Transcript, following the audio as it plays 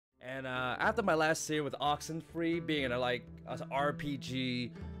And after my last series with Oxenfree being like an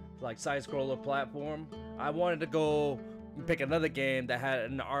RPG, like side-scroller platform, I wanted to go pick another game that had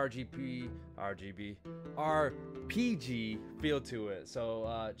an RPG feel to it.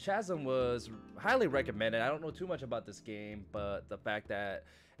 So Chasm was highly recommended. I don't know too much about this game, but the fact that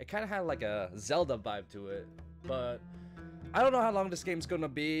it kind of had like a Zelda vibe to it. But I don't know how long this game's gonna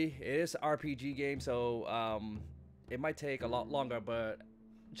be. It is an RPG game, so it might take a lot longer, but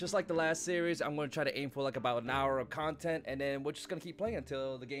just like the last series, I'm going to try to aim for like about an hour of content, and then we're just going to keep playing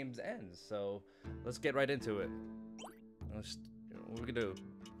until the game ends. So let's get right into it. What we can do?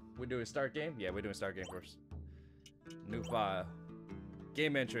 We're doing start game? Yeah, we're doing start game first. New file.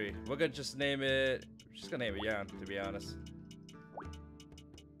 Game entry. We're going to just name it... We're just going to name it Yan, to be honest.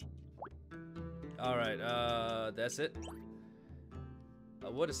 Alright, that's it.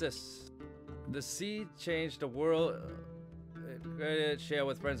 What is this? The sea changed the world... share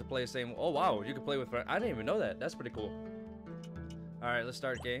with friends to play the same. Oh wow, you can play with friends. I didn't even know that. That's pretty cool. Alright, let's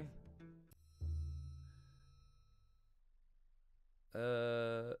start game.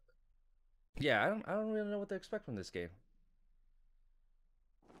 Yeah, I don't really know what to expect from this game.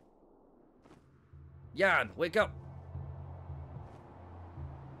 Yan, wake up!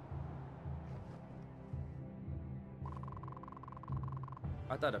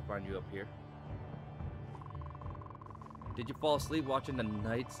 I thought I'd find you up here. Did you fall asleep watching the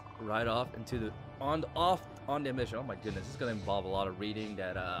nights ride off into the on the mission? Oh my goodness, this is gonna involve a lot of reading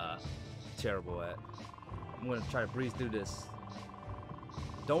that terrible at. I'm gonna try to breeze through this.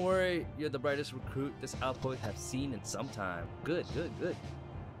 Don't worry, you're the brightest recruit this outpost have seen in some time. Good, good, good.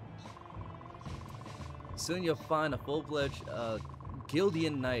 Soon you'll find a full-fledged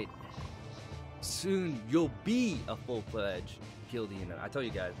Guildean knight. Soon you'll be a full-fledged Guildean knight. I tell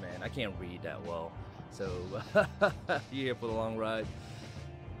you guys, man, I can't read that well. So, you're here for the long ride.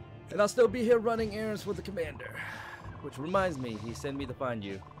 And I'll still be here running errands for the commander. Which reminds me, he sent me to find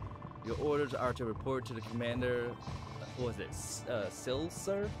you. Your orders are to report to the commander, what was it,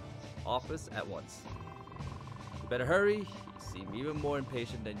 Silser office at once. You better hurry, you seem even more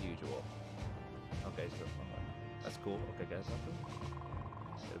impatient than usual. Okay, so, that's cool. Okay, guys,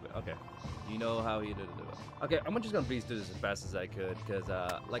 okay. You know how he did it. Okay, I'm just gonna breeze through this as fast as I could, because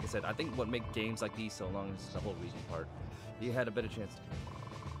like I said, I think what makes games like these so long is the whole reading part. You had a better chance.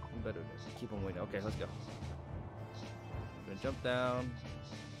 You better keep on waiting. Okay, let's go. I'm gonna jump down.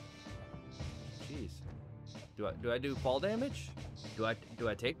 Jeez. Do I do fall damage? Do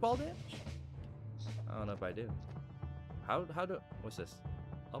I take fall damage? I don't know if I do. How do? What's this?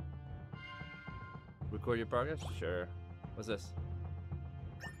 Up. Record your progress? Sure. What's this?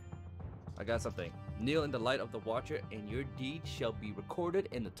 I got something. Kneel in the light of the Watcher, and your deeds shall be recorded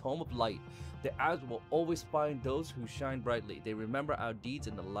in the tome of light. The eyes will always find those who shine brightly. They remember our deeds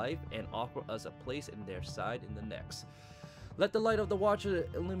in the life and offer us a place in their side in the next. Let the light of the Watcher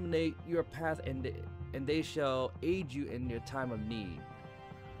illuminate your path, and they shall aid you in your time of need.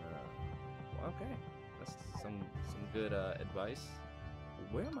 Okay, that's some good advice.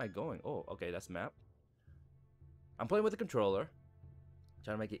 Where am I going? Oh, okay, that's map. I'm playing with the controller.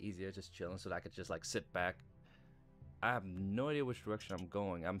 Trying to make it easier, just chilling so that I could just like sit back. I have no idea which direction I'm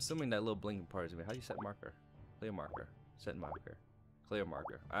going. I'm assuming that little blinking part is me. How do you set marker? Clear marker. Set marker. Clear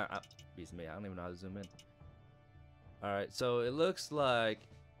marker. Beats me. I don't even know how to zoom in. Alright, so it looks like,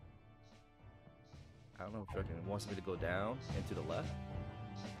 I don't know which direction it wants me to go down and to the left.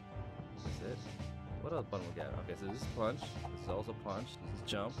 That's it. What else button we got? Okay, so this is punch. This is also punch. This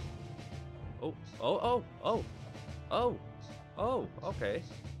is jump. Oh, oh, oh, oh, oh. Oh, okay.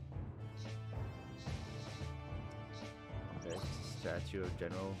 Okay, statue of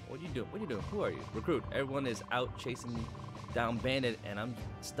general. What are you doing? What are you doing? Who are you? Recruit. Everyone is out chasing down bandit, and I'm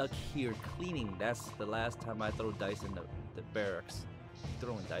stuck here cleaning. That's the last time I throw dice in the barracks. You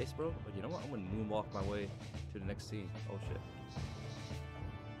throwing dice, bro? But you know what? I'm gonna moonwalk my way to the next scene. Oh shit.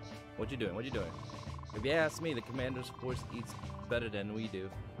 What you doing? What you doing? If you ask me, the commander's force eats better than we do.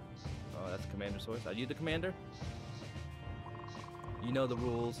 Oh, that's the commander's force. Are you the commander? You know the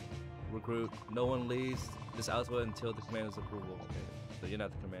rules, recruit. No one leaves this outpost until the commander's approval. Okay, so you're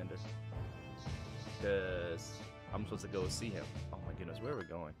not the commander. Because I'm supposed to go see him. Oh my goodness, where are we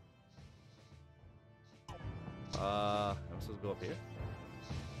going? I'm supposed to go up here?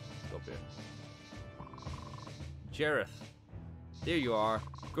 Let's go up here. Jareth. There you are.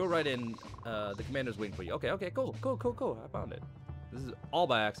 Go right in. The commander's waiting for you. Okay, okay, cool. I found it. This is all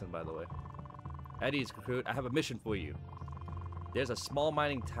by accident, by the way. At ease, recruit. I have a mission for you. There's a small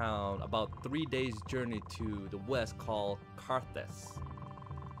mining town about 3 days' journey to the west called Carthus.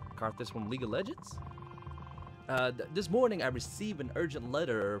 Carthus from League of Legends? This morning I received an urgent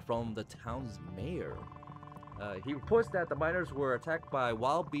letter from the town's mayor. He reports that the miners were attacked by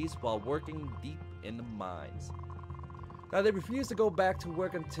wild beasts while working deep in the mines. Now they refuse to go back to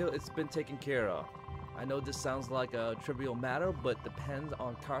work until it's been taken care of. I know this sounds like a trivial matter, but depends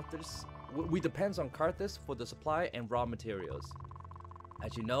on Carthus. We depends on Carthus for the supply and raw materials.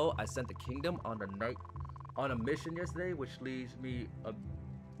 As you know, I sent the kingdom on a mission yesterday, which leaves me a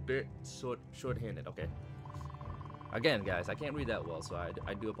bit short-handed. Okay. Again, guys, I can't read that well, so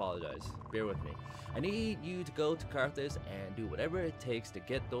I do apologize. Bear with me. I need you to go to Carthus and do whatever it takes to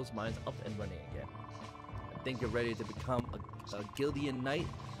get those mines up and running again. I think you're ready to become a Guildean knight,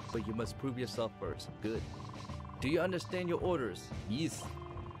 but you must prove yourself first. Good. Do you understand your orders? Yes.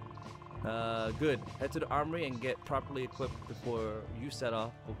 Good. Head to the armory and get properly equipped before you set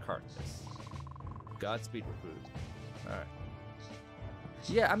off for Carthus. Godspeed, recruit. Alright.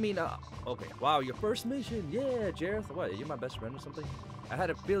 Yeah, I mean, okay. Wow, your first mission. Yeah, Jareth. What, are you my best friend or something? I had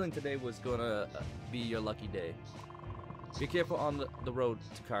a feeling today was gonna be your lucky day. Be careful on the road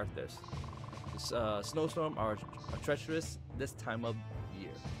to Carthus. This snowstorm are treacherous this time of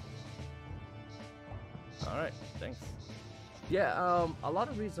year. Alright, thanks. Yeah, a lot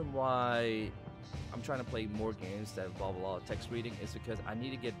of reason why I'm trying to play more games that involve a lot of text reading is because I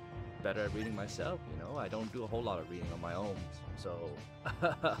need to get better at reading myself. You know, I don't do a whole lot of reading on my own, so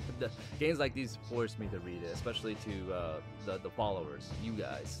the games like these force me to read it, especially to the followers, you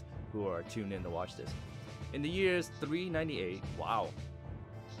guys who are tuned in to watch this. In the years 398, wow,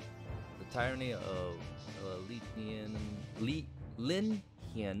 the tyranny of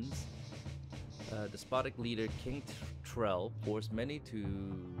Linhian's despotic leader King Trell forced many to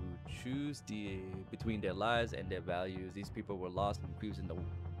choose between their lives and their values. These people were lost and confused in the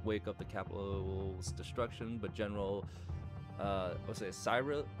wake of the capital's destruction, but General what's it,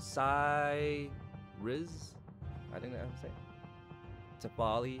 Cyrus, I think that's how to say,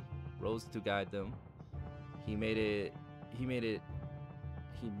 Tafali rose to guide them. He made it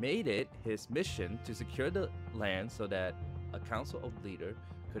his mission to secure the land so that a council of leaders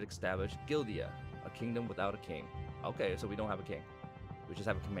could establish Guildia, a kingdom without a king. Okay, so we don't have a king, we just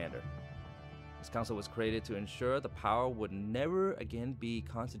have a commander. This council was created to ensure the power would never again be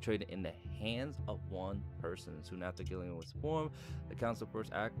concentrated in the hands of one person. Soon after Guildean was formed, the council's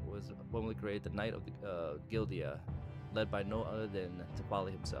first act was formally create the Knight of Guildia, led by no other than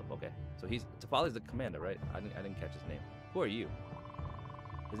Tafali himself. Okay, so Tafali's the commander, right? I didn't catch his name. Who are you?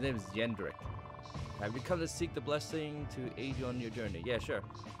 His name is Yendrick. Have you come to seek the blessing to aid you on your journey? Yeah, sure.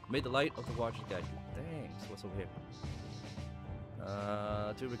 May the light of the Watchers guide you. Thanks. What's over here?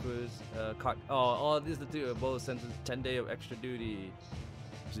 Two recruits. This is the two. Both sentenced 10 days of extra duty.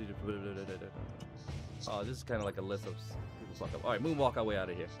 Oh, this is kind of like a list of people fuck up. All right, moonwalk our way out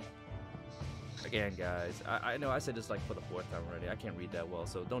of here. Again, guys, I know I said this like for the 4th time already. I can't read that well,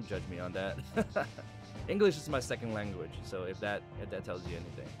 so don't judge me on that. English is my second language, so if that tells you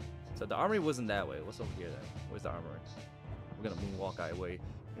anything. So the armory wasn't that way. What's over here then? Where's the armory? We're gonna moonwalk our way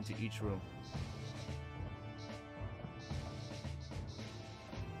into each room.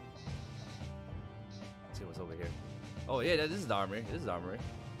 Let's see what's over here. Oh yeah, this is the armory. This is the armory.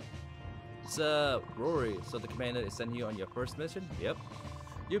 It's Rory. So the commander is sending you on your first mission. Yep.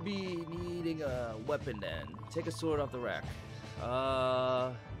 You'll be needing a weapon then. Take a sword off the rack.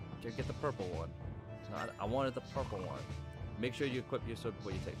 Get the purple one. I wanted the purple one. Make sure you equip your sword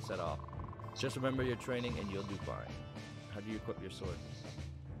before you set off. Just remember your training and you'll do fine. How do you equip your sword?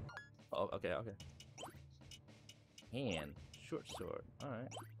 Oh, okay. Hand. Short sword. Alright.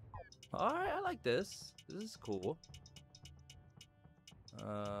 Alright, I like this. This is cool.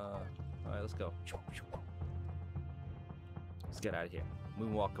 Alright, let's go. Let's get out of here.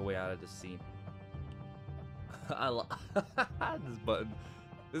 Moonwalk our way out of this scene. I love this button.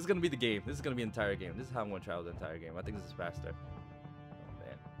 This is gonna be the game. This is gonna be the entire game. This is how I'm gonna travel the entire game. I think this is faster. Oh,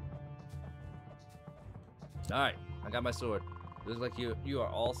 man. Alright, I got my sword. Looks like you are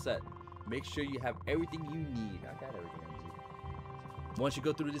all set. Make sure you have everything you need. I got everything I need. Once you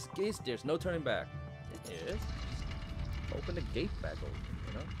go through this gate, there's no turning back. It is. Open the gate back open,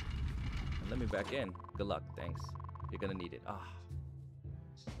 you know? And let me back in. Good luck, thanks. You're gonna need it. Ah.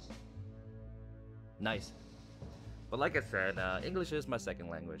 Nice. But like I said, English is my second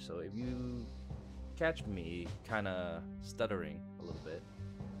language, so if you catch me kind of stuttering a little bit,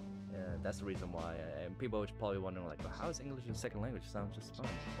 that's the reason why. And people are probably wondering, like, well, how is English your second language? It sounds just fun.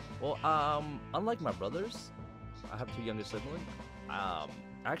 Well, unlike my brothers, I have 2 younger siblings. I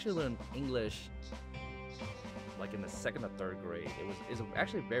actually learned English like in the 2nd or 3rd grade. It was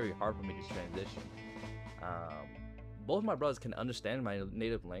actually very hard for me to transition. both of my brothers can understand my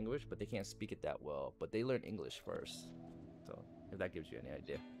native language, but they can't speak it that well. But they learn English first. So if that gives you any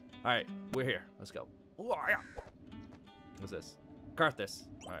idea. All right, we're here. Let's go. Ooh, yeah. What's this? Carthus.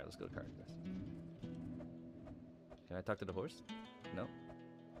 All right, let's go to Carthus. Can I talk to the horse? No.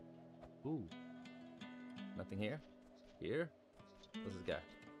 Ooh. Nothing here. Here. What's this guy?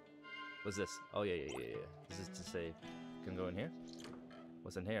 What's this? Oh yeah. This is to say, can go in here.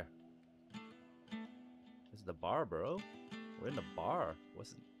 What's in here? This is the bar, bro. We're in the bar.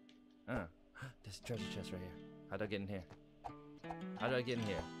 What's it? There's a treasure chest right here. How do I get in here? How do I get in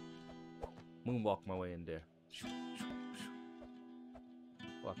here? Moonwalk my way in there.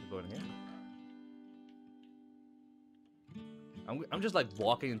 Well, I can go in here. I'm just like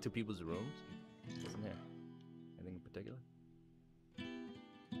walking into people's rooms. What's in here? Anything in particular?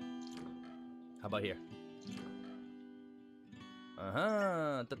 How about here?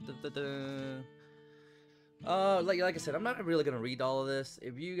 Like I said, I'm not really gonna read all of this.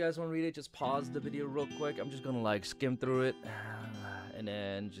 If you guys want to read it, just pause the video real quick. I'm just gonna like skim through it and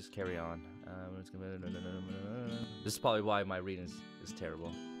then just carry on. This is probably why my reading is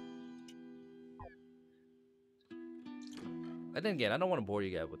terrible. And then again, I don't want to bore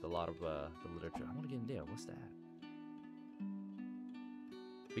you guys with a lot of the literature. I want to get in there. What's that?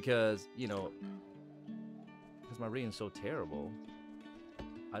 Because, you know, because my reading's so terrible,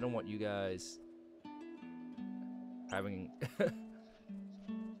 I don't want you guys having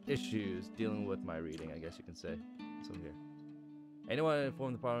issues dealing with my reading, I guess you can say. So here. Anyone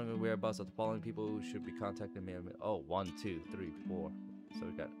informed the following whereabouts of the following people who should be contacting me? Oh, 1, 2, 3, 4. So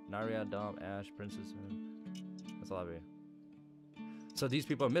we got Naria, Dom, Ash, Princess, and that's a lot of you. So these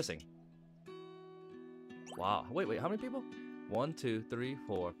people are missing. Wow. Wait, how many people? 1, 2, 3,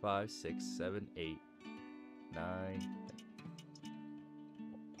 4, 5, 6, 7, 8, 9.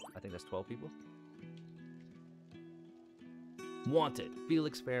 I think that's 12 people. Wanted.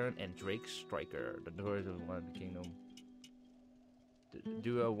 Felix Farron and Drake Stryker. The doors of the kingdom.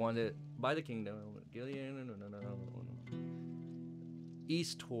 Duo wanted by the kingdom. Guildean.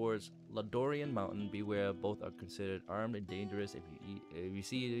 East towards Ladorian Mountain. Beware, both are considered armed and dangerous. If you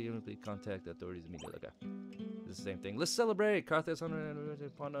see you please contact the authorities immediately. Okay. It's the same thing. Let's celebrate Carthus on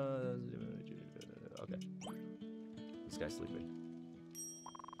okay. This guy's sleeping.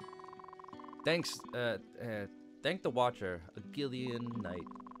 Thanks, thank the Watcher, a Guildean knight.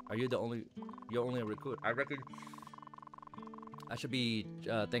 Are you you're only a recruit? I reckon I should be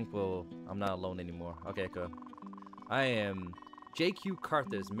thankful I'm not alone anymore. Okay, cool. I am JQ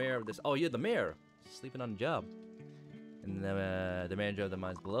Carthus, mayor of this. Oh, you're the mayor. Sleeping on the job. And the manager of the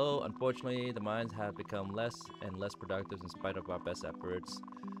mines below. Unfortunately, the mines have become less and less productive in spite of our best efforts.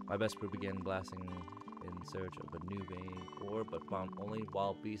 My best crew began blasting in search of a new vein ore, but found only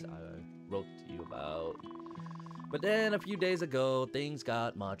wild beasts I wrote to you about. But then a few days ago, things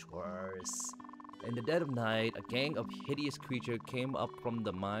got much worse. In the dead of night, a gang of hideous creatures came up from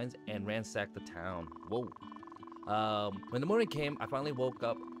the mines and ransacked the town. Whoa. When the morning came, I finally woke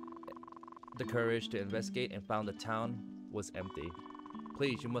up the courage to investigate and found the town was empty.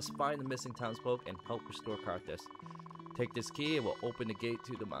 Please, you must find the missing townsfolk and help restore Carthus. Take this key, it will open the gate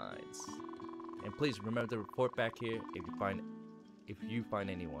to the mines. And please remember to report back here if you find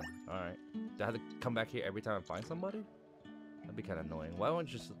anyone. Alright. Do I have to come back here every time I find somebody? That'd be kind of annoying. Why don't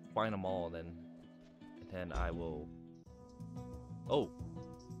you just find them all then I will... Oh!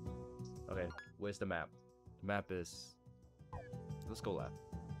 Okay, where's the map? The map is... Let's go left.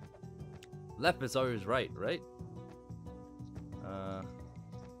 Left is always right, right? Okay,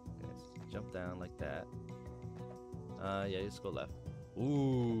 let's jump down like that. Yeah, let's go left.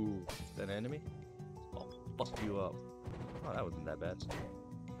 Ooh! Is that an enemy? Oh, fuck you up. Oh, that wasn't that bad.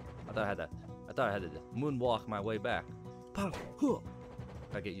 I thought I had to moonwalk my way back. I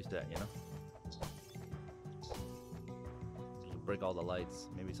get used to that, you know? Just break all the lights.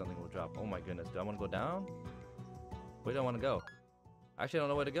 Maybe something will drop. Oh my goodness. Do I want to go down? Where do I want to go? Actually, I don't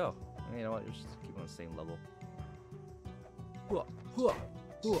know where to go. You know what? Just keep on the same level.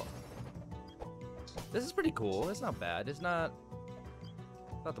 This is pretty cool. It's not bad. It's not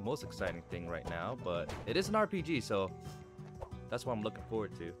the most exciting thing right now, but it is an RPG, so that's what I'm looking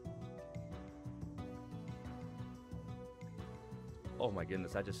forward to. Oh my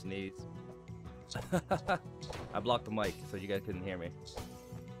goodness, I just sneezed. I blocked the mic so you guys couldn't hear me.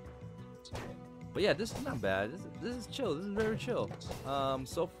 But yeah, this is not bad. This is chill. This is very chill.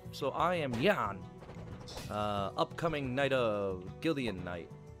 So I am Yan. Upcoming night of Guildean night.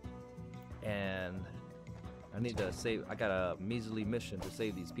 And I need to save. I got a measly mission to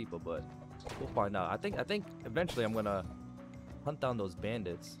save these people, but we'll find out. I think eventually I'm gonna hunt down those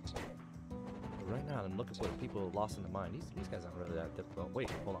bandits. right now. I'm looking for the people lost in the mine. These guys aren't really that difficult. Wait,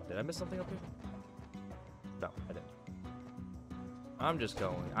 hold on. Did I miss something up here? No, I didn't. I'm just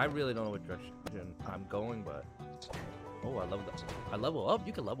going. I really don't know what direction I'm going, but oh, I leveled up. I level up.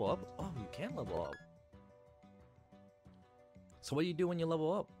 You can level up. Oh, you can level up. So what do you do when you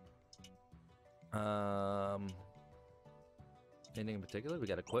level up? Anything in particular? We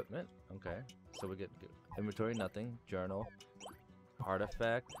got equipment. Okay. So we get inventory, nothing. Journal.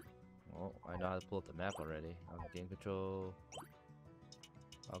 Artifact. Well, I know how to pull up the map already. Game control.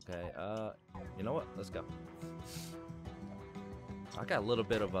 Okay. You know what? Let's go. I got a little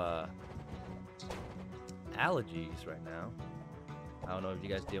bit of allergies right now. I don't know if you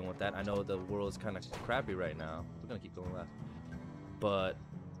guys dealing with that. I know the world is kind of crappy right now. We're gonna keep going left. But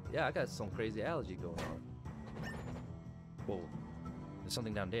yeah, I got some crazy allergy going on. Whoa. There's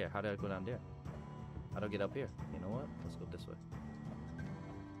something down there. How do I go down there? How do I get up here? You know what? Let's go this way.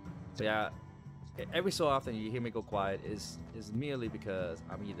 So yeah, every so often you hear me go quiet is merely because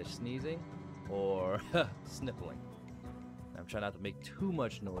I'm either sneezing or sniffling. I'm trying not to make too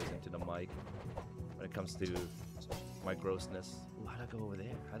much noise into the mic when it comes to my grossness. Ooh, how do I go over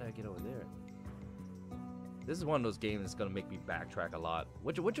there? How did I get over there? This is one of those games that's gonna make me backtrack a lot,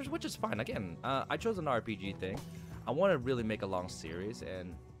 which is fine. Again, I chose an RPG thing. I want to really make a long series,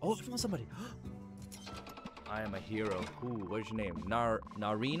 and oh, I found somebody. I am a hero. Ooh, what's your name?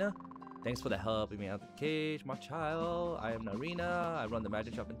 Narina? Thanks for the help. Let me out the cage, my child. I am Narina. I run the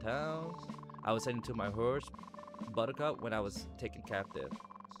magic shop in town. I was heading to my horse, Buttercup, when I was taken captive.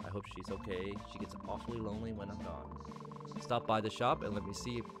 I hope she's okay. She gets awfully lonely when I'm gone. Stop by the shop and let me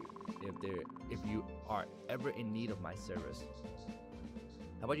see if you are ever in need of my service.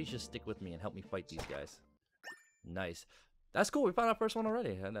 How about you just stick with me and help me fight these guys? Nice. That's cool. We found our first one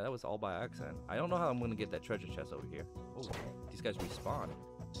already, and that was all by accident. I don't know how I'm gonna get that treasure chest over here. Oh, these guys respawn.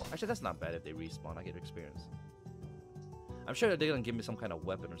 Actually, that's not bad if they respawn. I get experience. I'm sure that they're gonna give me some kind of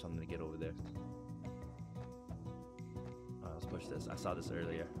weapon or something to get over there. Let's push this. I saw this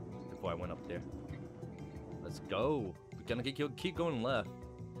earlier before I went up there. Let's go. We're gonna keep going left,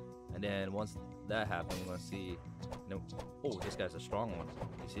 and then once that happens, we're gonna see. You know, oh, this guy's a strong one.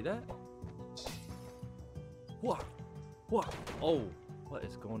 You see that? What? What? Oh, what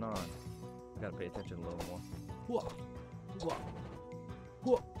is going on? I gotta pay attention a little more. What? What?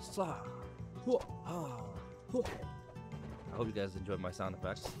 What? Sa? What? Ah? What? I hope you guys enjoyed my sound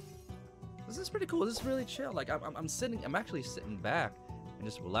effects. This is pretty cool. This is really chill. Like I'm actually sitting back and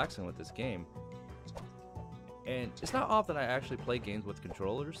just relaxing with this game. And it's not often I actually play games with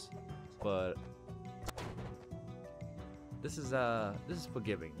controllers, but this is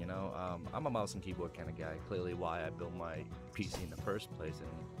forgiving, you know. I'm a mouse and keyboard kind of guy. Clearly, why I built my PC in the first place.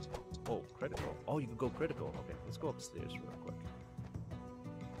 And oh, critical. Oh, you can go critical. Okay, let's go upstairs real quick.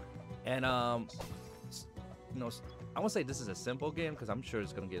 And you know, I won't say this is a simple game because I'm sure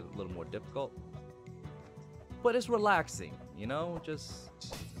it's gonna get a little more difficult. But it's relaxing, you know. Just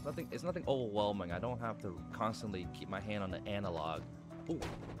nothing. It's nothing overwhelming. I don't have to constantly keep my hand on the analog. Ooh.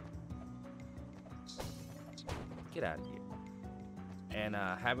 Get out of here. And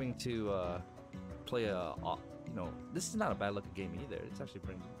having to play a, you know, this is not a bad looking game either. It's actually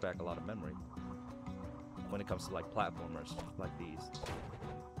bringing back a lot of memory when it comes to like platformers like these.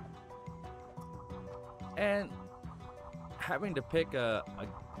 And having to pick a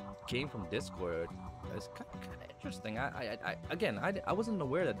game from Discord is kind of interesting. I wasn't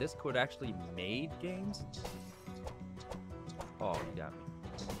aware that Discord actually made games. Oh, you got me.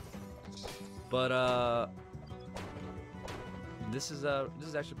 But this is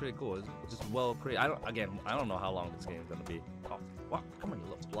actually pretty cool. It's well created. I don't know how long this game is gonna be. Oh, wow! Come on, you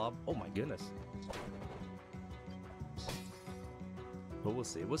little blob! Oh my goodness! But we'll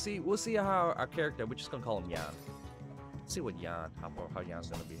see. We'll see how our character. We're just gonna call him Yan. Let's see what Yan, how Yan's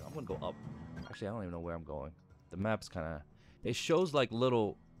gonna be. I'm gonna go up. Actually, I don't even know where I'm going. The map's kind of. It shows like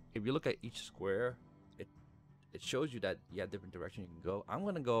little. If you look at each square, it shows you that you have different directions you can go. I'm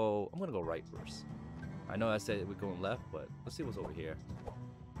gonna go right first. I know I said we're going left, but let's see what's over here.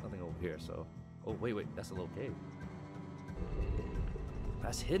 Nothing over here, so. Oh, wait, that's a little cave.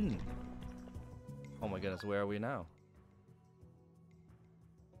 That's hidden. Oh my goodness, where are we now?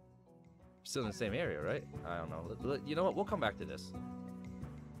 Still in the same area, right? I don't know. You know what? We'll come back to this.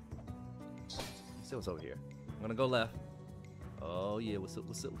 Let's see what's over here. I'm gonna go left. Oh yeah, what's up?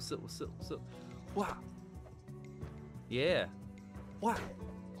 Wow. Yeah. Wow.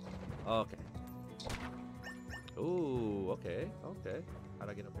 Okay. Ooh, okay. How'd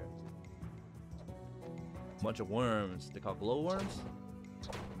I get up here? Bunch of worms. They call glowworms?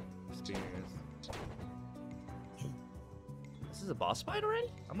 Experience. This is a boss fight already?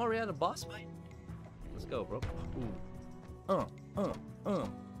 I'm already at a boss fight? Let's go, bro. Ooh.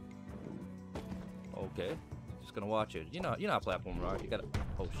 Okay. Just gonna watch it. You know how platforms are. You gotta.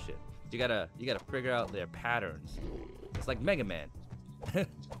 Oh shit. You gotta figure out their patterns. It's like Mega Man.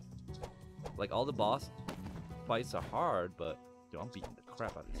 Like all the boss fights are hard, but dude, I'm beating the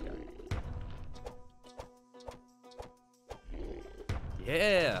crap out of this guy.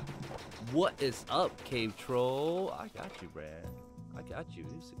 Yeah. What is up, Cave Troll? I got you, Brad. I got you.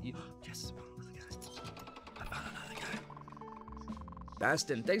 Yes. I found another guy.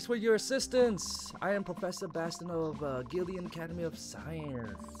 Bastin, thanks for your assistance. I am Professor Bastin of Guildean Academy of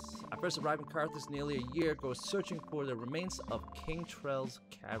Science. I first arrived in Carthage nearly a year ago, searching for the remains of King Trell's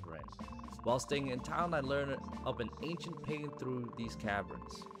cavern. While staying in town, I learned of an ancient painting through these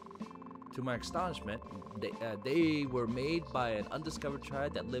caverns. To my astonishment, they were made by an undiscovered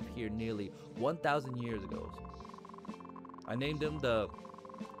tribe that lived here nearly 1,000 years ago. I named them the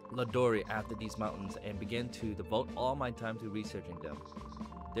Ladori after these mountains and began to devote all my time to researching them.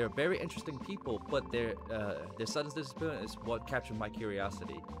 They're very interesting people, but their sudden disappearance is what captured my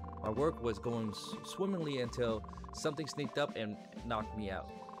curiosity. My work was going swimmingly until something sneaked up and knocked me out.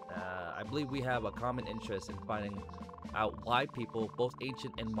 I believe we have a common interest in finding out why people, both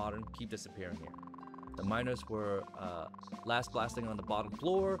ancient and modern, keep disappearing here. The miners were last blasting on the bottom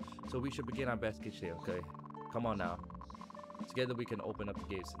floor, so we should begin our investigation. Okay, come on now. Together we can open up the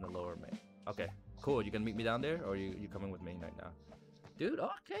gates in the lower main. Okay, cool. You gonna meet me down there, or you coming with me right now? Dude,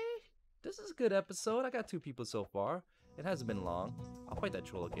 okay. This is a good episode. I got 2 people so far. It hasn't been long. I'll fight that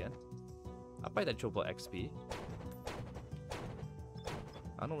troll again. I'll fight that troll for XP.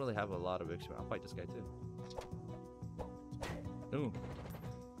 I don't really have a lot of XP. I'll fight this guy too. Ooh.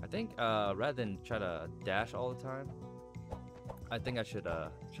 I think rather than try to dash all the time, I think I should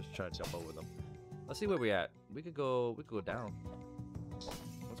just try to jump over them. Let's see where we're at. We could go down.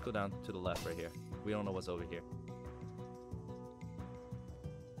 Let's go down to the left right here. We don't know what's over here.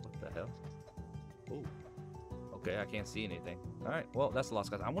 What the hell? Oh. Okay, I can't see anything. Alright, well, that's a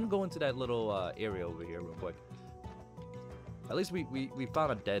lost, guys. I want to go into that little area over here real quick. At least we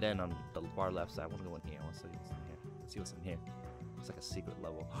found a dead end on the far left side. I want to go in here. I want to see what's in here. Let's see what's in here. It's like a secret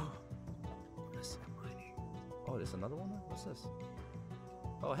level. Oh, there's another one? What's this?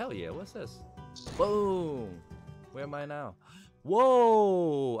 Oh, hell yeah. What's this? Boom! Where am I now?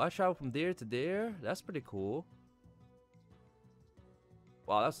 Whoa! I traveled from there to there? That's pretty cool.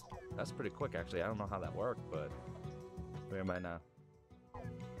 Wow, that's pretty quick, actually. I don't know how that worked, but where am I now?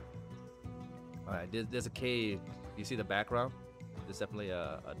 Alright, there's a cave. You see the background? There's definitely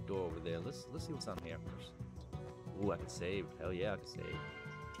a door over there. Let's see what's on here first. Ooh, I can save. Hell yeah, I can save.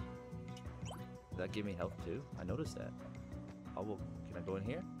 Does that give me health too? I noticed that. Oh, well, can I go in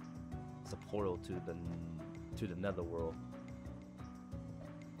here? It's a portal to the netherworld.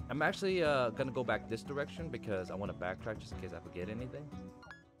 I'm actually gonna go back this direction because I want to backtrack just in case I forget anything.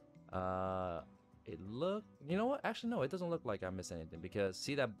 You know what? Actually, no, it doesn't look like I missed anything because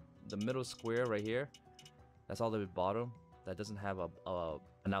see that the middle square right here? That's all the way bottom. That doesn't have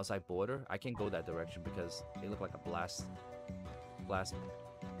an outside border. I can't go that direction because it looked like a blasting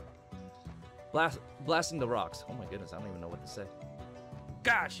the rocks. Oh my goodness, I don't even know what to say.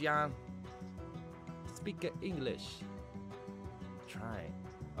 Gosh, Jan, speak English. Trying.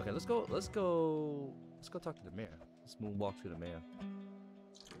 Okay, let's go talk to the mayor. Let's walk through the mayor.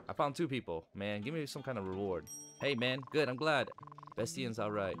 I found 2 people. Man, give me some kind of reward. Hey man, good, I'm glad. Bestian's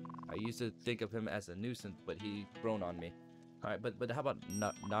alright. I used to think of him as a nuisance, but he's grown on me. Alright, but how about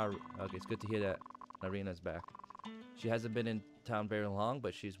okay, it's good to hear that Narina's back. She hasn't been in town very long,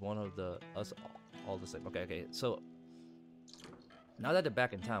 but she's one of us all the same. Okay, so now that they're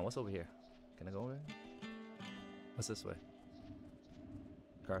back in town, what's over here? Can I go over here? What's this way?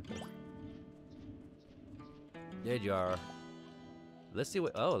 Carthage. There you are. Let's see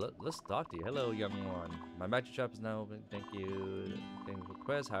what. Oh, let's talk to you. Hello, young one. My magic shop is now open. Thank you. Thank you for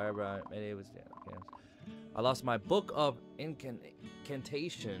request. However, it was. Yeah, okay. I lost my book of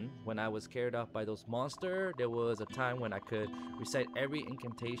incantation when I was carried off by those monsters. There was a time when I could recite every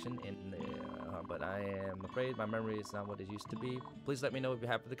incantation in there, but I am afraid my memory is not what it used to be. Please let me know if you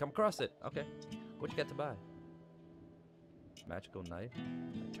happen to come across it. Okay. What you got to buy? Magical knife,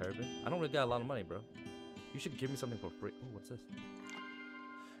 a turban. I don't really got a lot of money, bro. You should give me something for free. Oh, what's this?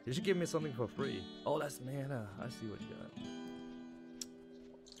 You should give me something for free. Oh, that's mana. I see what you got.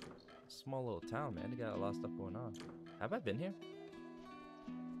 Small little town, man. They got a lot of stuff going on. Have I been here?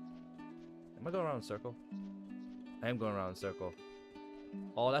 Am I going around in a circle? I am going around in a circle.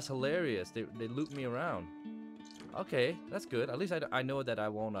 Oh, that's hilarious. They loop me around. Okay, that's good. At least I know that I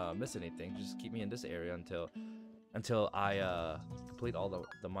won't miss anything. Just keep me in this area until I complete all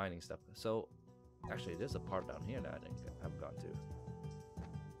the mining stuff. So Actually, there's a part down here that I haven't gone to.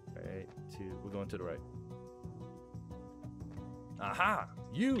 Right, we're going to the right. Aha!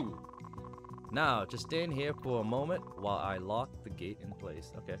 You! Now, just stand here for a moment while I lock the gate in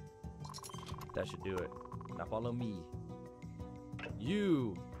place. Okay. That should do it. Now follow me.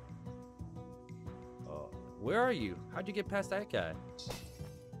 You! Oh, where are you? How'd you get past that guy?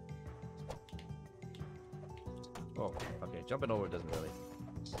 Oh, okay. Jumping over doesn't really...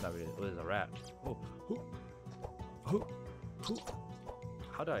 Not really. Oh, there's a rat. Oh,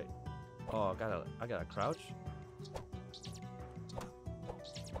 how do I... Oh, I gotta crouch?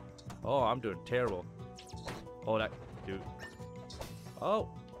 Oh, I'm doing terrible. Oh, that dude. Oh,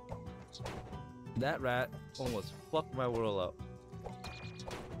 that rat almost fucked my world up.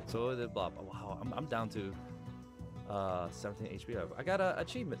 So did Bob. Oh, wow, I'm down to 17 HP. I got an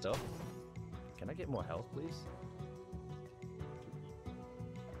achievement though. Can I get more health, please?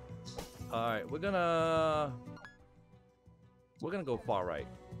 All right, we're gonna go far right.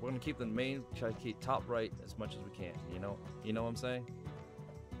 We're gonna keep the main, try to keep top right as much as we can. You know what I'm saying?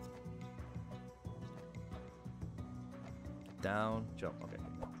 Down, jump. Okay.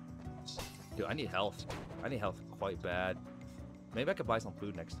 Dude, I need health. I need health quite bad. Maybe I could buy some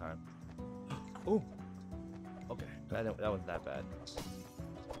food next time. Oh. Okay, that wasn't that bad.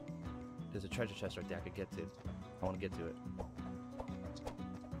 There's a treasure chest right there I could get to. I want to get to it.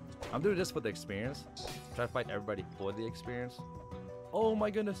 I'm doing this for the experience. Try to fight everybody for the experience. Oh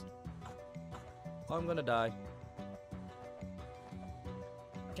my goodness. I'm gonna die.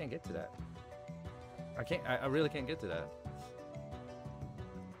 I can't get to that. I really can't get to that.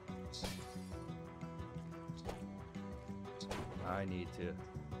 I need to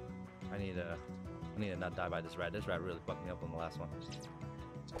not die by this rat. This rat really fucked me up on the last one.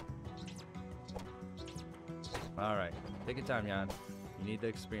 Alright. Take your time, Yan. You need the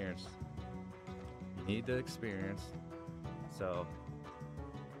experience. You need the experience. So...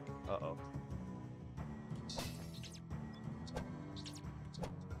 Uh-oh.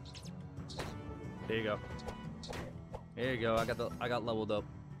 Here you go. Here you go. I got leveled up.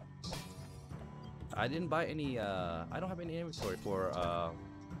 I didn't buy any I don't have any inventory for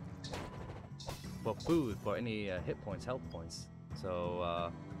food, for any hit points, health points.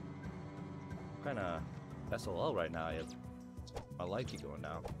 So kinda SOL right now if my life keep going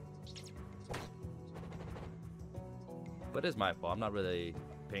down. But it's my fault. I'm not really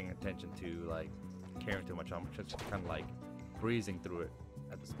paying attention to like caring too much. I'm just kinda like breezing through it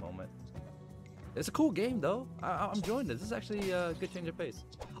at this moment. It's a cool game though. I'm enjoying this. This is actually a good change of pace.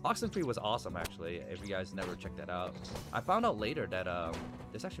 Oxenfree was awesome actually, if you guys never checked that out. I found out later that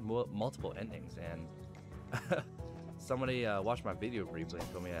there's actually multiple endings, and somebody watched my video briefly and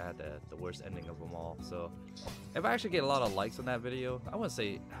told me I had the worst ending of them all. So if I actually get a lot of likes on that video, I wouldn't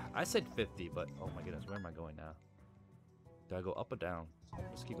say, I said 50, but oh my goodness, where am I going now? Do I go up or down?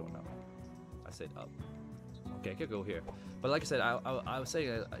 Let's keep going up. I said up. Okay, I could go here. But like I said, I was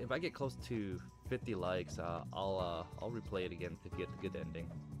saying if I get close to 50 likes, I'll replay it again to get the good ending.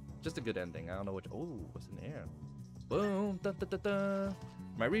 Just a good ending. I don't know which. Oh, what's in the air? Boom! Dun, dun, dun, dun.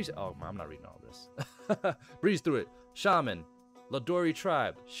 My oh, I'm not reading all this. Breeze through it. Shaman, Ladori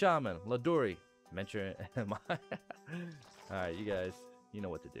tribe. Shaman, Ladori. Mention. All right, you guys, you know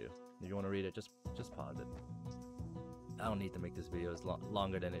what to do. If you want to read it, just pause it. I don't need to make this video as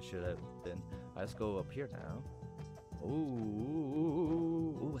longer than it should have been. Let's go up here now.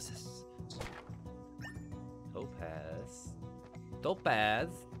 Ooh, what's this? Topaz. Topaz.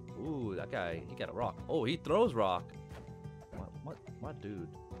 Ooh, that guy, he got a rock. Oh, he throws rock. What dude?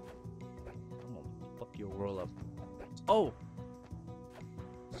 I'm gonna fuck your world up. Oh!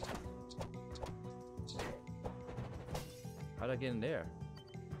 How'd I get in there?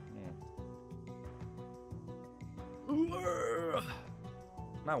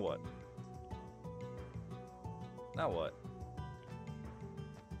 Now what? Now what?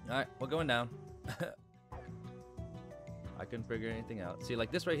 Alright, we're going down. I couldn't figure anything out. See,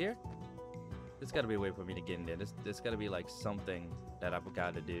 like this right here? There's gotta be a way for me to get in there. There's gotta be like something that I've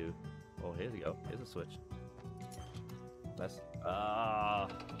got to do. Oh, here we go. Here's a switch. That's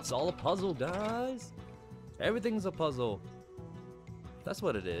it's all a puzzle, guys. Everything's a puzzle. That's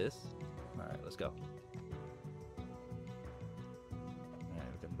what it is. Alright, let's go.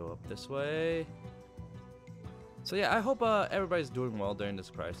 Go up this way. So yeah, I hope everybody's doing well during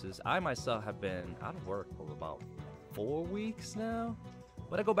this crisis. I myself have been out of work for about 4 weeks now,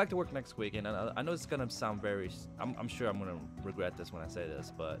 but I go back to work next week, and I know it's gonna sound very I'm sure I'm gonna regret this when I say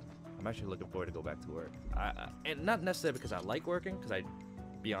this, but I'm actually looking forward to go back to work. And not necessarily because I like working, because I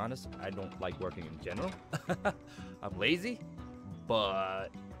be honest, I don't like working in general. I'm lazy, but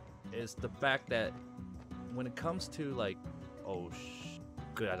is the fact that when it comes to like, oh,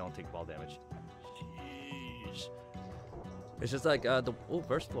 good, I don't take ball damage. Jeez. It's just like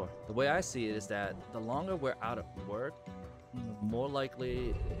first floor. The way I see it is that the longer we're out of work, more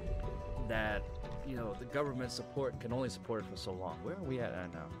likely that the government support can only support it for so long. Where are we at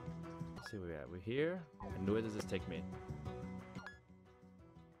right now? Let's see where we're at. We're here, and where does this take me?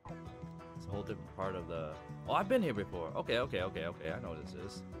 It's a whole different part of the. Oh, I've been here before. Okay. I know what this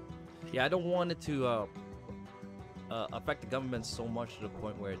is. Yeah, I don't want it to affect the government so much to the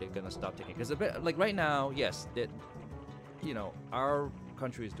point where they're gonna stop taking. Because a bit like right now, yes, that our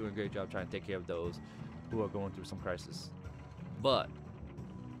country is doing a great job trying to take care of those who are going through some crisis, but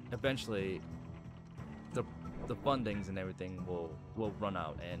eventually the fundings and everything will run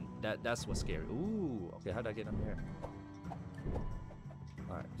out, and that's what's scary. Ooh, okay, how did I get in here?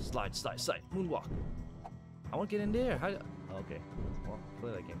 All right, slide, moonwalk. I want to get in there. Okay, well,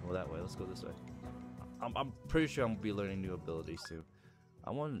 clearly I can't go that way. Let's go this way. I'm pretty sure I'm gonna be learning new abilities soon.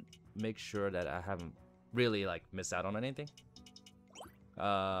 I want to make sure that I haven't really like missed out on anything.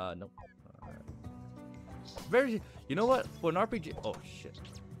 Nope. Very. You know what? For an RPG. Oh shit.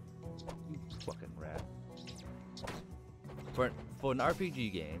 You fucking rat. For an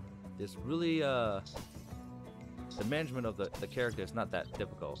RPG game, it's really the management of the character is not that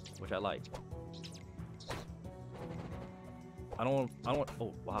difficult, which I like. I don't want.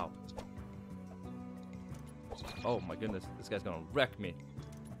 Oh wow. Oh my goodness, this guy's gonna wreck me.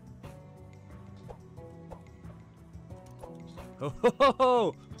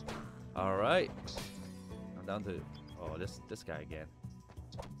 Oh, all right. I'm down to this guy again.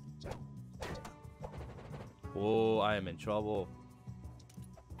 Oh, I am in trouble.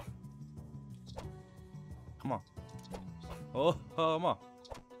 Come on. Oh, come on.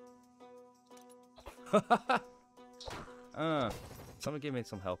 Someone give me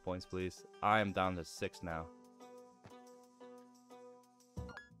some health points, please. I am down to 6 now.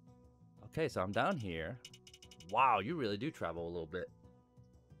 Okay, so I'm down here. Wow, you really do travel a little bit.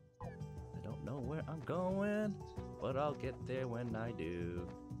 I don't know where I'm going, but I'll get there when I do.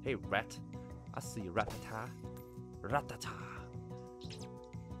 Hey, rat. I see you, ratata. Ratata.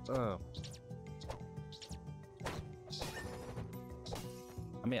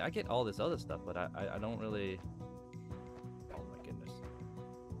 I mean, I get all this other stuff, but I don't really... Oh my goodness.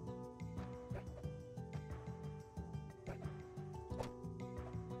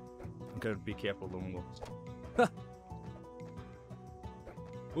 I'm gonna be careful, Lungo.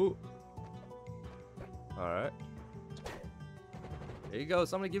 Ooh. Alright. There you go.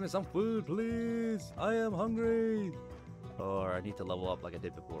 Somebody give me some food, please. I am hungry. Or I need to level up like I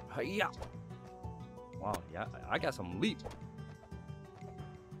did before. Hiya! Wow, yeah, I got some leap.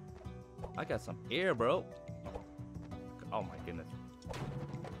 I got some air, bro. Oh my goodness.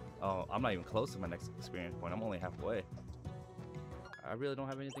 Oh, I'm not even close to my next experience point. I'm only halfway. I really don't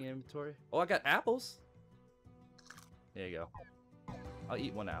have anything in inventory. Oh, I got apples. There you go. I'll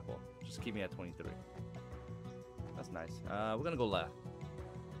eat 1 apple. Just keep me at 23. That's nice. We're gonna go left.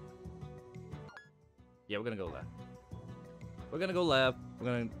 Yeah, we're gonna go left. We're gonna go left.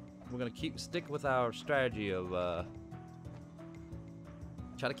 We're gonna stick with our strategy of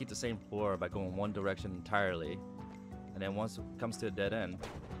try to keep the same floor by going one direction entirely, and then once it comes to a dead end.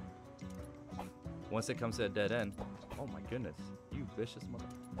 Oh my goodness, you vicious mother!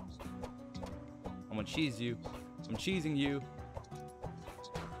 I'm gonna cheese you. I'm cheesing you.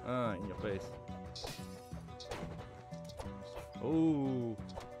 In your face. Oh.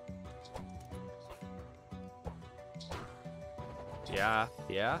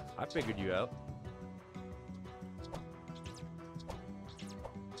 Yeah, I figured you out.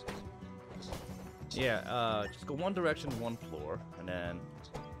 Yeah, just go one direction, one floor, and then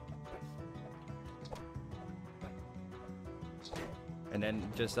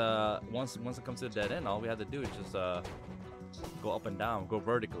just once it comes to the dead end, all we have to do is just go up and down, go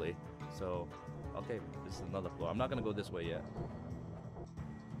vertically. So, okay, this is another floor. I'm not gonna go this way yet.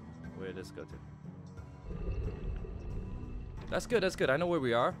 Where did this go to? That's good, that's good. I know where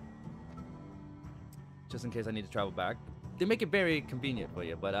we are. Just in case I need to travel back. They make it very convenient for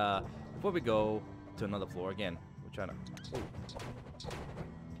you, but before we go to another floor again, we're trying to...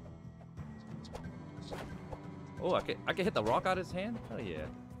 Oh, I can hit the rock out of his hand? Oh yeah.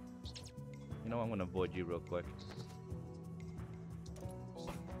 You know, I'm gonna avoid you real quick.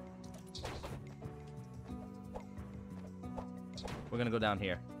 We're gonna go down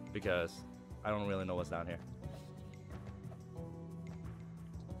here because I don't really know what's down here.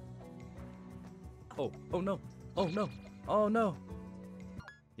 Oh no, oh no, oh no.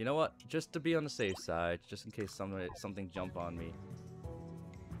 You know what? Just to be on the safe side, just in case something jumped on me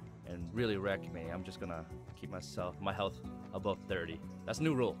and really wreck me, I'm just gonna keep my health above 30. That's a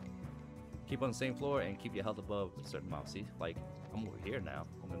new rule. Keep on the same floor and keep your health above a certain amount. See, like I'm over here now.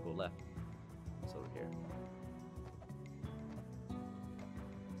 I'm gonna go left. It's over here.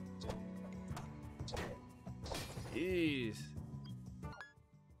 Jeez.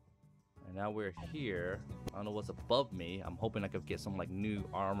 And now we're here. I don't know what's above me. I'm hoping I could get some like new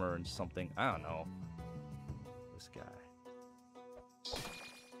armor and something. I don't know. This guy.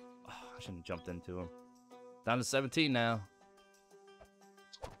 Oh, I shouldn't have jumped into him. Down to 17 now.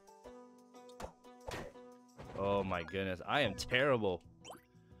 Oh my goodness. I am terrible.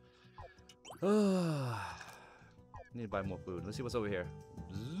 Need to buy more food. Let's see what's over here.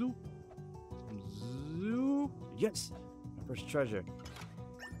 Zoop. Zoop. Yes! My first treasure.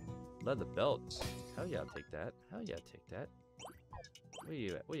 Leather belt. Hell yeah, I'll take that. Hell yeah, I'll take that. Where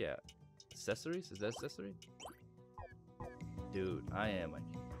you at? Where you at? Accessories? Is that accessory? Dude, I am like...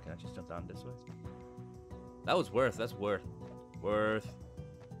 Can I just jump down this way? That was worth. That's worth. Worth.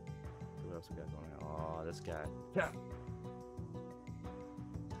 What else we got going on? Oh, this guy. Yeah.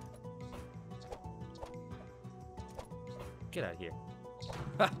 Get out of here.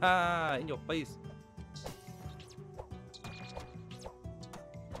 Haha, in your face.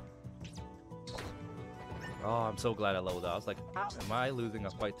 Oh, I'm so glad I leveled up. I was like, am I losing a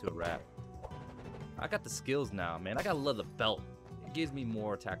fight to a rat? I got the skills now, man. I got a leather belt. It gives me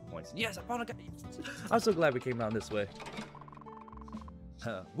more attack points. Yes, I found a guy. I'm so glad we came down this way.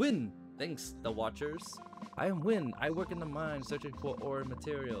 Win! Thanks, the watchers. I am Win. I work in the mine searching for ore and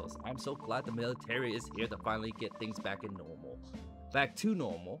materials. I'm so glad the military is here to finally get things back in normal. Back to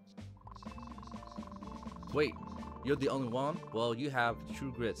normal. Wait, you're the only one? Well, you have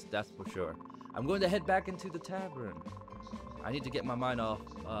true grits, that's for sure. I'm going to head back into the tavern. I need to get my mind off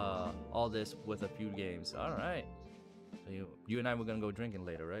all this with a few games. All right. So you and I were gonna go drinking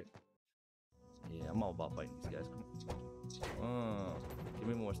later, right? Yeah, I'm all about fighting these guys. Come on. Give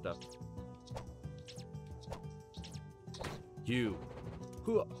me more stuff. You.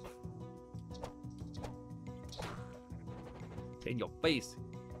 In your face.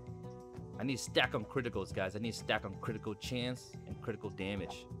 I need to stack on criticals, guys. I need to stack on critical chance and critical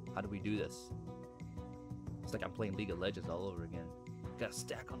damage. How do we do this? It's like I'm playing League of Legends all over again. Gotta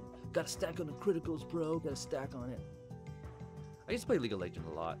stack on the criticals, bro. Gotta stack on it. I used to play League of Legends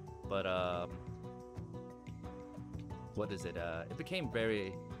a lot, but what is it? It became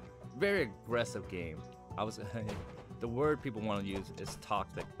very aggressive game. I was the word people want to use is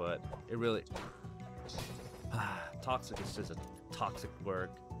toxic, but it really toxic is just a toxic word.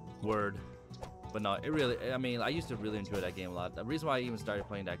 But no, it really, I mean, I used to really enjoy that game a lot. The reason why I even started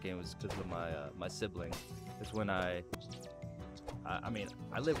playing that game was because of my sibling. It's when I mean,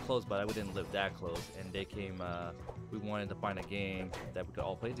 I lived close, but I didn't live that close. And they came, we wanted to find a game that we could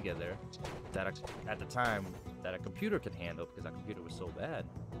all play together that at the time that a computer could handle, because our computer was so bad.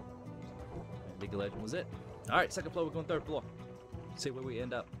 And League of Legends was it. All right, second floor, we're going third floor. See where we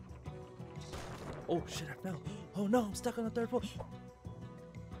end up. Oh shit, I fell. Oh no, I'm stuck on the third floor.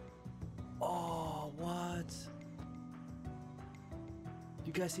 Oh, what?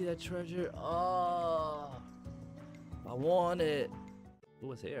 You guys see that treasure? Oh, I want it. Who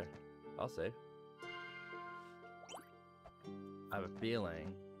was here? I'll save. I have a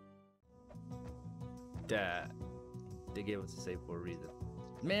feeling that they gave us a save for a reason.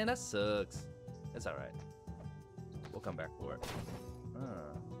 Man, that sucks. It's alright. We'll come back for it.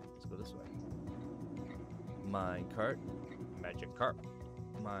 Let's go this way. Minecart. Magic cart.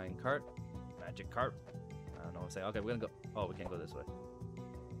 Minecart. Magic cart. I don't know what I'm saying. Okay, we're gonna go. Oh, we can't go this way.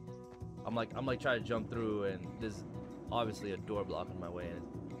 I'm like trying to jump through, and there's obviously a door blocking my way in.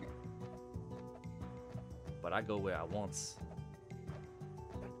 But I go where I want.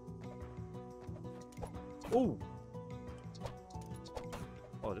 Oh.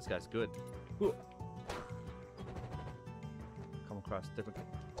 Oh, this guy's good. Ooh. Come across different.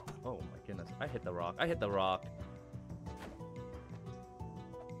 Oh my goodness! I hit the rock. I hit the rock.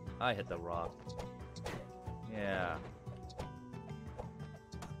 I hit the rock. Yeah.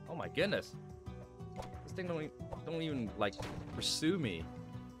 Oh my goodness. This thing don't even like pursue me.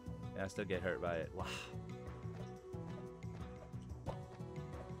 And I still get hurt by it. Wow.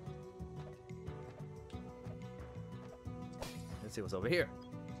 Let's see what's over here.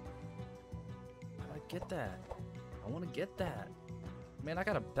 How do I get that? I want to get that. Man, I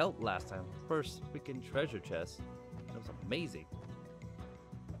got a belt last time. First freaking treasure chest. That was amazing.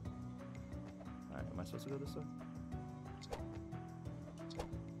 Alright, am I supposed to go this way?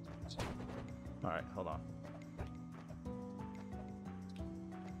 Alright, hold on.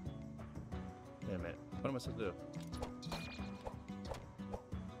 Wait a minute. What am I supposed to do?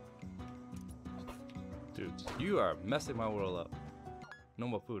 Dude, you are messing my world up. No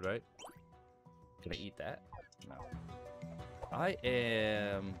more food, right? Can I eat that? No. I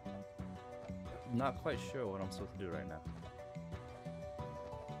am not quite sure what I'm supposed to do right now.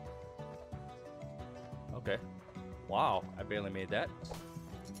 Okay. Wow, I barely made that.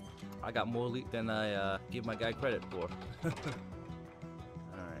 I got more leap than I give my guy credit for. Alright,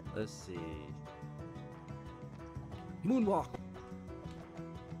 let's see. Moonwalk!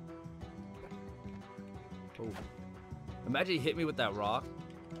 Oh. Imagine he hit me with that rock.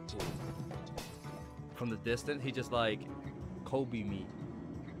 From the distance, he just like Kobe me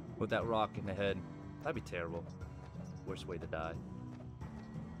with that rock in the head. That'd be terrible. Worst way to die.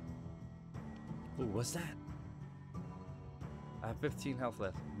 Ooh, what's that? I have 15 health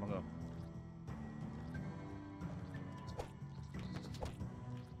left. I'm gonna...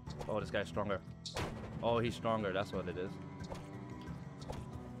 Oh, this guy's stronger. Oh, he's stronger. That's what it is.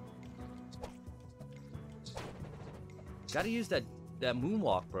 Gotta use that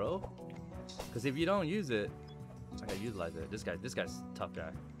moonwalk, bro. Because if you don't use it, I gotta utilize it. This guy's a tough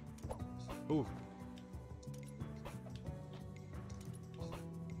guy. Ooh.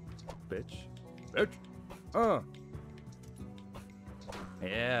 Bitch. Bitch.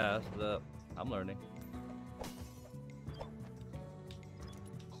 Yeah, that's up. I'm learning.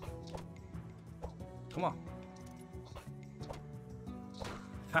 Come on.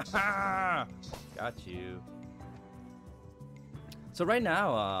 Haha! Got you. So right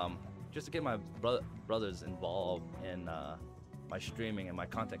now, just to get my brothers involved in my streaming and my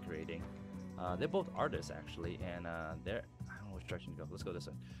content creating, they're both artists actually, and they're, I don't know which direction to go. Let's go this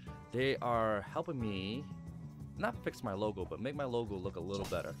way. They are helping me not fix my logo, but make my logo look a little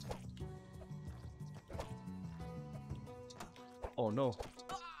better. Oh no.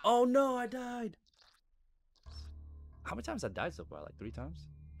 Oh no, I died. How many times I died so far? Like 3 times?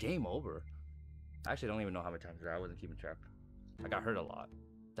 Game over. I actually don't even know how many times I died. I wasn't keeping track. I got hurt a lot.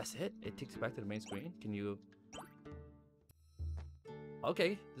 That's it? It takes you back to the main screen? Can you...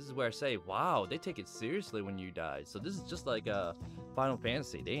 Okay, this is where I say, wow, they take it seriously when you die. So this is just like Final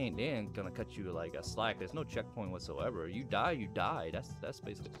Fantasy. They ain't gonna cut you like a slack. There's no checkpoint whatsoever. You die, you die. That's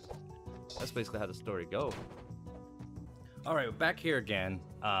basically how the story goes. All right, we're back here again.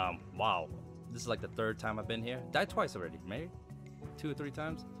 Wow, this is like the 3rd time I've been here. Died twice already, maybe 2 or 3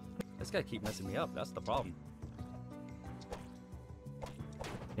 times. This guy keep messing me up. That's the problem.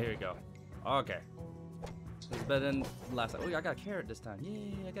 Here we go. Okay. This is better than last time. Oh, I got a carrot this time.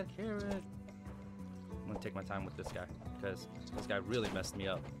 Yay, I got a carrot. I'm gonna take my time with this guy because this guy really messed me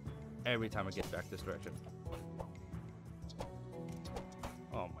up every time I get back this direction.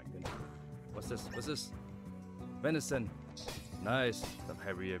 Oh my goodness. What's this? What's this? Venison. Nice. Some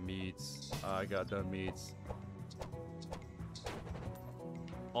heavier meats. I got the meats.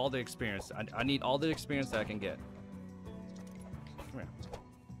 All the experience. I need all the experience that I can get. Come here.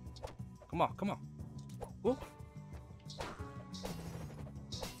 Come on, come on. Whoa.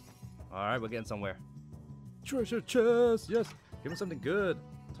 Alright, we're getting somewhere. Treasure chest! Yes! Give him something good.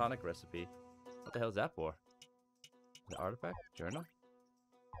 Tonic recipe. What the hell is that for? The artifact? Journal?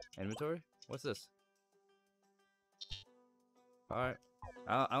 Inventory? What's this? Alright.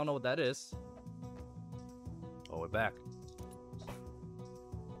 I don't know what that is. Oh, we're back.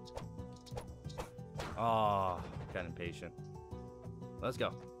 Oh, got impatient. Let's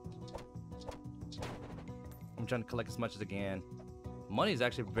go. I'm trying to collect as much as I can. Money is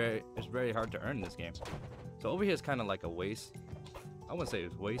actually very hard to earn in this game. So over here is kind of like a waste. I wouldn't say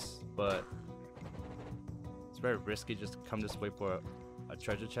it's waste, but it's very risky just to come this way for a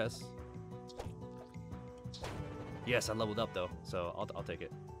treasure chest. Yes, I leveled up though, so I'll take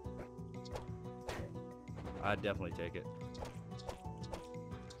it. I definitely take it.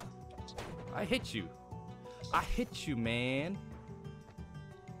 I hit you. I hit you, man.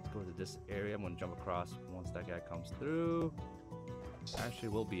 Let's go to this area. I'm gonna jump across once that guy comes through. Actually,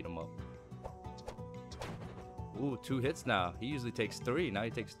 we'll beat him up. Ooh, 2 hits now. He usually takes 3. Now he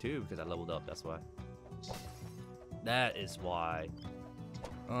takes 2 because I leveled up. That's why. That is why.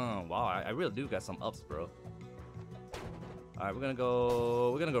 Oh wow, I really do got some ups, bro. All right, we're gonna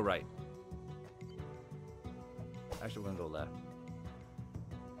go right. Actually, we're gonna go left.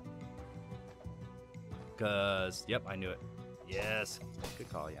 Cause, yep, I knew it. Yes, good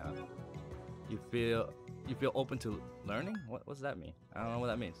call, yeah. You feel open to learning? What does that mean? I don't know what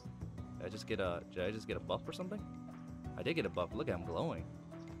that means. Did I just get a buff or something? I did get a buff. Look at him glowing.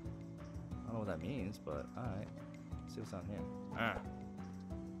 I don't know what that means, but all right. Let's see what's down here. Ah,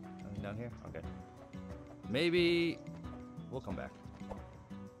 nothing down here. Okay. Maybe we'll come back.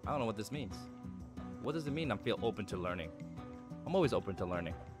 I don't know what this means. What does it mean? I feel open to learning. I'm always open to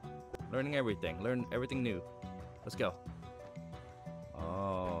learning. Learning everything. Learn everything new. Let's go.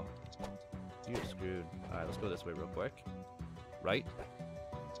 Oh. You're screwed. Alright, let's go this way real quick. Right?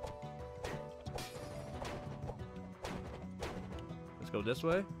 Let's go this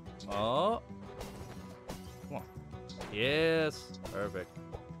way. Oh. Come on. Yes. Perfect.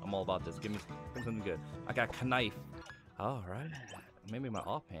 I'm all about this. Give me something good. I got a knife. Alright. Maybe my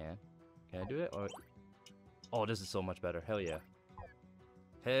offhand. Can I do it? Or... Oh, this is so much better. Hell yeah.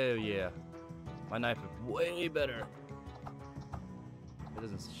 Hell yeah. My knife is way better. It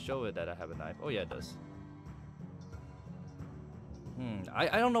doesn't show it that I have a knife. Oh yeah, it does.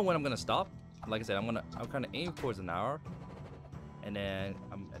 I don't know when I'm gonna stop. Like I said, I'm kind of aim towards an hour, and then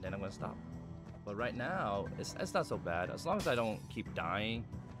I'm gonna stop. But right now, it's not so bad as long as I don't keep dying.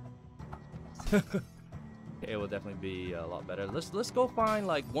 It will definitely be a lot better. Let's go find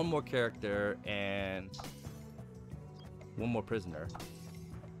like one more character and one more prisoner,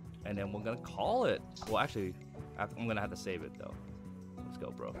 and then we're gonna call it. Well, actually, I'm gonna have to save it though. Let's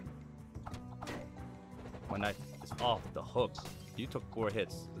go, bro. My knife is off the hook. You took 4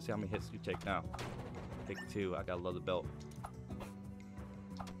 hits. Let's see how many hits you take now. Take 2. I gotta love the belt.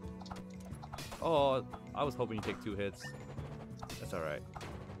 Oh, I was hoping you take 2 hits. That's alright.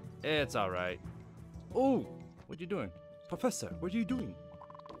 It's alright. Oh, what you doing? Professor, what are you doing?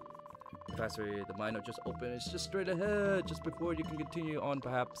 Professor, the minor just opened. It's just straight ahead. Just before you can continue on,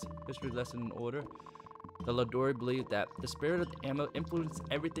 perhaps, history lesson in order. The Ladori believed that the spirit of the Ammo influenced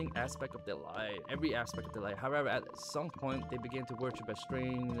every aspect of their life. However, at some point, they began to worship a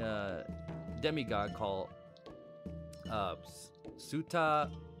strange demigod called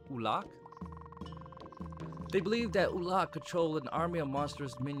Suta Ulak. They believed that Ulak controlled an army of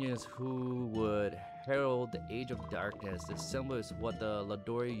monstrous minions who would herald the Age of Darkness. This symbol is what the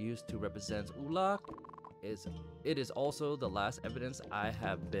Ladori used to represent Ulak. It is also the last evidence I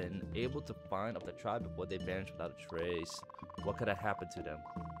have been able to find of the tribe before they vanished without a trace. What could have happened to them?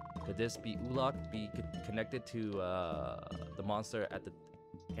 Could this be Ulak be connected to the monster at the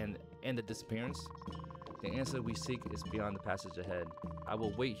and the disappearance? The answer we seek is beyond the passage ahead. I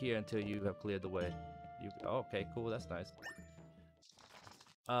will wait here until you have cleared the way. Oh, okay, cool, that's nice.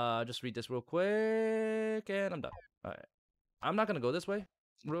 Just read this real quick, and I'm done. All right, I'm not gonna go this way.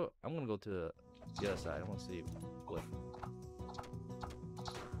 I'm gonna go to the other side. I want to see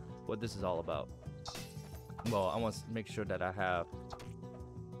what this is all about. Well, I want to make sure that I have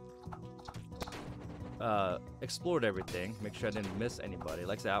explored everything. Make sure I didn't miss anybody.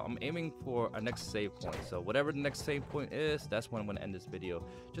 Like I said, I'm aiming for a next save point. So whatever the next save point is, that's when I'm gonna end this video.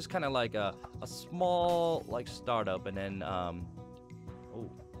 Just kind of like a small like startup, and then oh,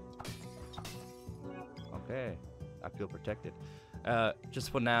 okay, I feel protected.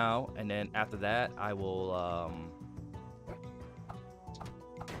 Just for now, and then after that, I will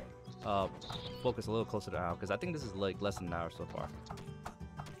focus a little closer to now, because I think this is like less than an hour so far.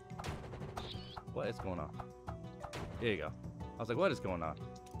 What is going on? Here you go. I was like, what is going on?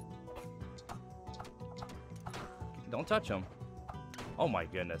 Don't touch him. Oh my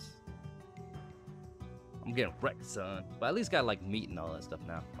goodness. I'm getting wrecked, son. But at least got like meat and all that stuff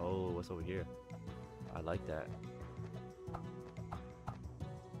now. Oh, what's over here? I like that.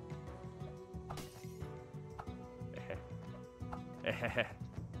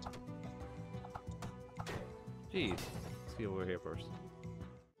 Jeez. Let's get over here first.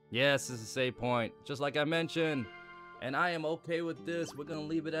 Yes, this is a save point, just like I mentioned. And I am okay with this. We're gonna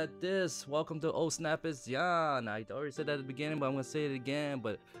leave it at this. Welcome to ohsnapitzYAN. I already said that at the beginning, but I'm gonna say it again.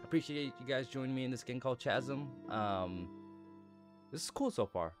 But I appreciate you guys joining me in this game called Chasm. This is cool so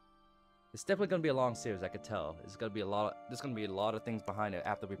far. It's definitely gonna be a long series, I could tell. There's gonna be a lot of things behind it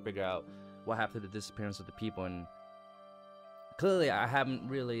after we figure out what happened to the disappearance of the people. And clearly, I haven't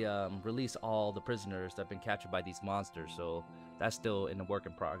really released all the prisoners that have been captured by these monsters, so that's still in the work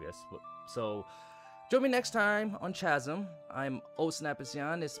in progress. So, join me next time on Chasm. I'm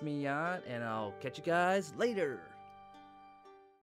ohsnapitzYAN, itzmeYAN, and I'll catch you guys later.